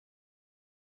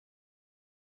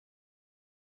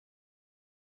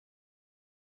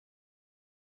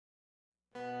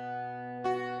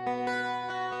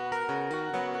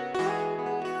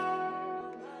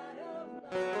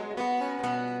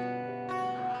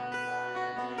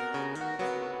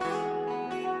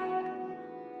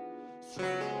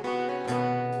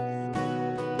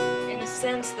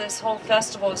sense, this whole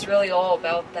festival is really all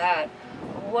about that.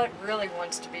 What really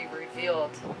wants to be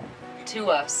revealed to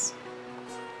us.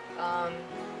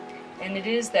 And it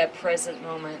is that present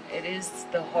moment. It is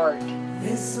the heart.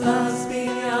 This love's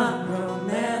beyond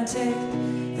romantic.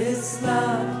 This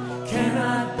love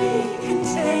cannot be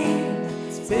contained.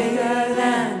 It's bigger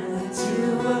than the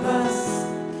two of us.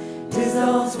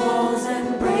 Dissolves walls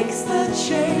and breaks the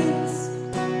chains.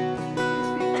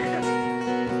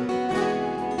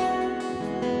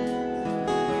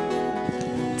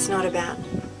 It's not about,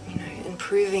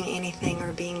 improving anything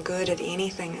or being good at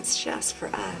anything. It's just for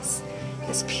us.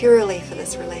 It's purely for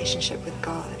this relationship with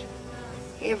God.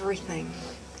 Everything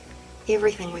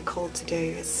we're called to do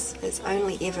is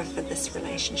only ever for this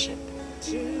relationship.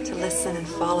 To listen and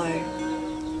follow,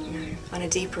 on a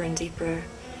deeper and deeper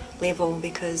level,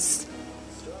 because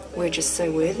we're just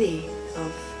so worthy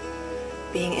of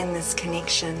being in this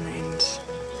connection and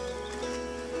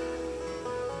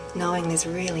knowing there's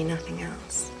really nothing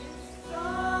else.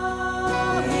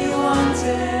 All he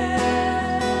wanted,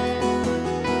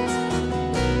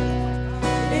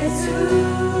 it's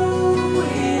who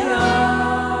we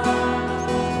are.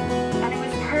 And it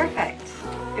was perfect.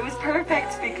 It was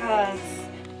perfect because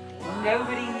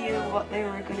nobody knew what they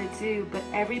were going to do, but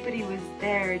everybody was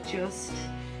there just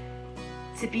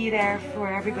to be there for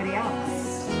everybody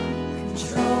else.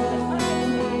 Control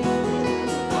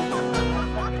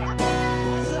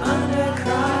under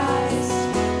Christ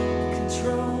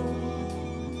control.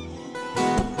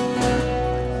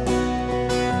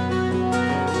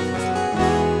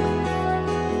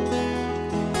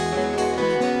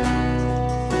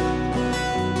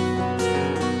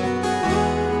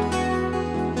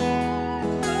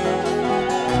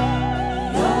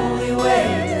 The only way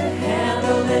to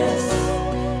handle this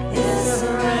is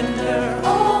surrender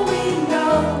all we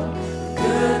know, the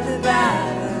good, the bad,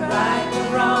 the right, the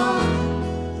wrong,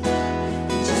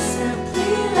 and just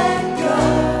simply let go.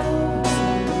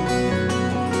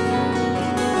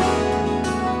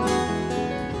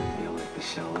 I feel like the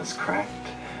shell is cracked,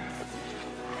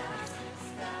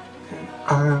 and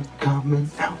I'm coming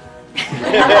out.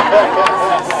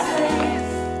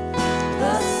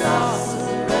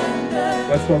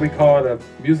 That's why we call it a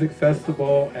music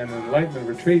festival and enlightenment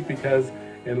retreat, because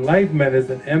enlightenment is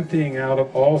an emptying out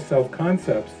of all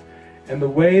self-concepts. And the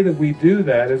way that we do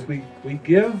that is we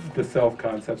give the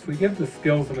self-concepts, we give the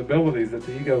skills and abilities that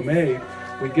the ego made,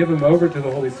 we give them over to the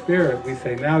Holy Spirit. We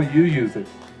say, now you use it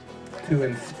to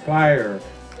inspire,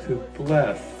 to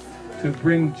bless, to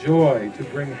bring joy, to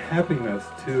bring happiness,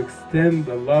 to extend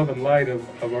the love and light of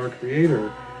our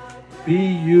Creator. Be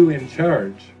you in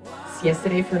charge.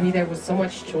 Yesterday for me there was so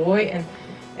much joy and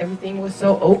everything was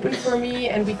so open for me,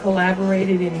 and we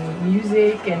collaborated in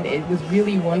music and it was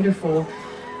really wonderful.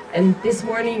 And this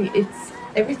morning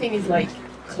everything is like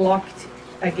clocked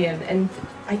again, and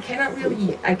I cannot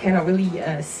really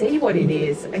say what it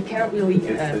is. I cannot really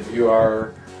It's that you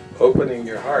are opening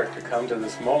your heart to come to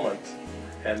this moment,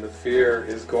 and the fear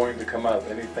is going to come up.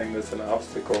 Anything that's an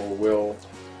obstacle will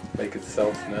make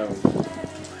itself known.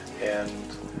 And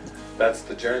that's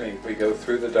the journey. We go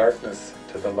through the darkness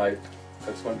to the light.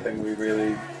 That's one thing we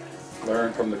really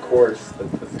learn from the Course,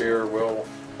 that the fear will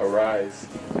arise,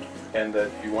 and that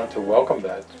you want to welcome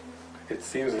that. It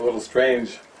seems a little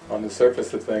strange on the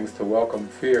surface of things to welcome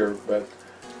fear, but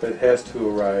it has to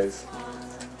arise.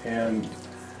 And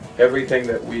everything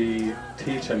that we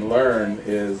teach and learn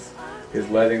is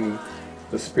letting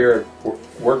the Spirit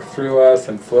work through us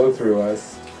and flow through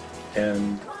us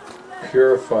and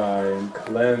purify and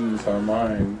cleanse our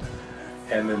mind.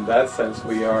 And in that sense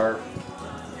we are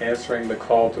answering the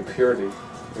call to purity.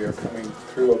 We are coming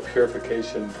through a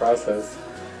purification process,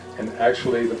 and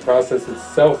actually the process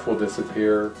itself will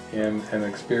disappear in an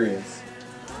experience.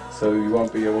 So you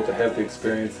won't be able to have the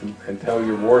experience and tell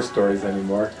your war stories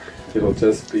anymore. It'll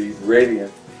just be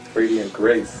radiant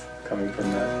grace coming from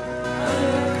that.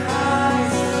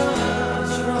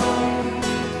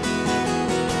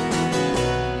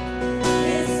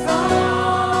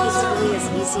 It's really as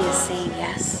easy as saying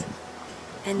yes.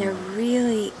 And there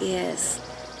really is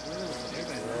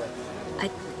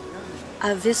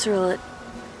a visceral,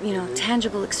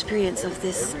 tangible experience of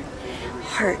this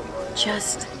heart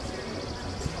just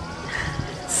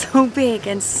so big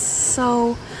and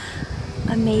so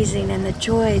amazing, and the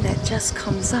joy that just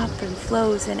comes up and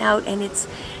flows and out, and it's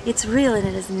real, and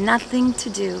it has nothing to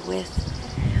do with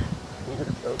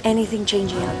anything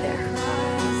changing out there.